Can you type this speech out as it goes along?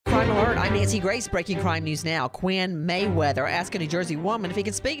Crime Alert. I'm Nancy Grace. Breaking crime news now. Quinn Mayweather asking a New Jersey woman if he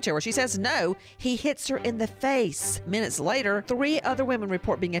can speak to her. She says no. He hits her in the face. Minutes later, 3 other women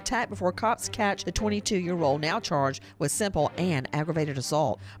report being attacked before cops catch the 22-year-old, now charged with simple and aggravated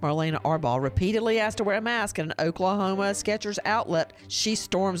assault. Marlena Arball repeatedly asked to wear a mask at an Oklahoma Skechers outlet. She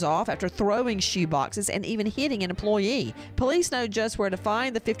storms off after throwing shoe boxes and even hitting an employee. Police know just where to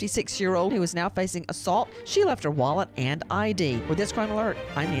find the 56-year-old who is now facing assault. She left her wallet and ID. With this Crime Alert,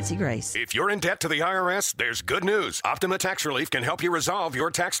 I'm Nancy Grace. If you're in debt to the IRS, there's good news. Optima Tax Relief can help you resolve your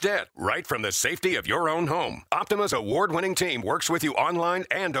tax debt right from the safety of your own home. Optima's award-winning team works with you online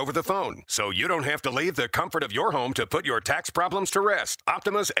and over the phone, so you don't have to leave the comfort of your home to put your tax problems to rest.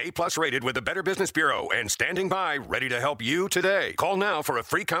 Optima's A+ rated with the Better Business Bureau and standing by ready to help you today. Call now for a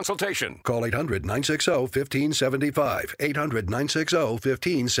free consultation. Call 800-960-1575.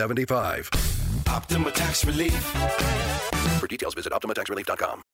 800-960-1575. Optima Tax Relief. For details, visit OptimaTaxRelief.com.